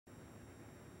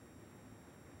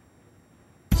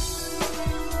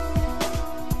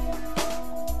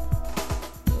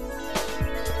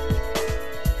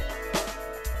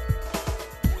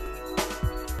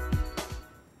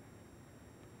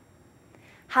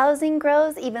housing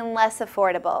grows even less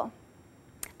affordable.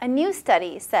 A new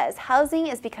study says housing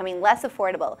is becoming less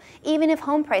affordable even if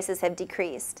home prices have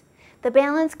decreased. The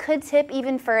balance could tip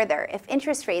even further if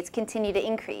interest rates continue to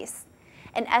increase.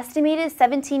 An estimated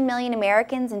 17 million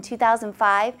Americans in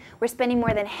 2005 were spending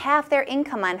more than half their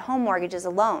income on home mortgages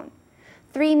alone.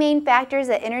 Three main factors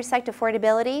that intersect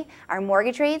affordability are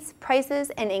mortgage rates, prices,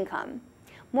 and income.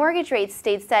 Mortgage rates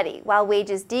stayed steady while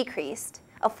wages decreased.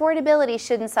 Affordability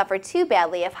shouldn't suffer too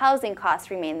badly if housing costs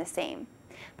remain the same.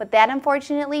 But that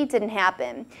unfortunately didn't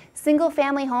happen.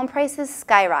 Single-family home prices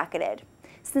skyrocketed.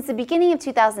 Since the beginning of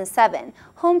 2007,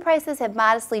 home prices have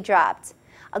modestly dropped.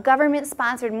 A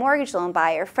government-sponsored mortgage loan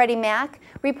buyer, Freddie Mac,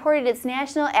 reported its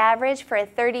national average for a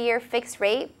 30-year fixed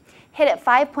rate hit at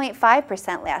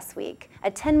 5.5% last week,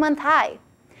 a 10-month high.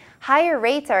 Higher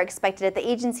rates are expected at the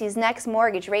agency's next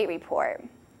mortgage rate report.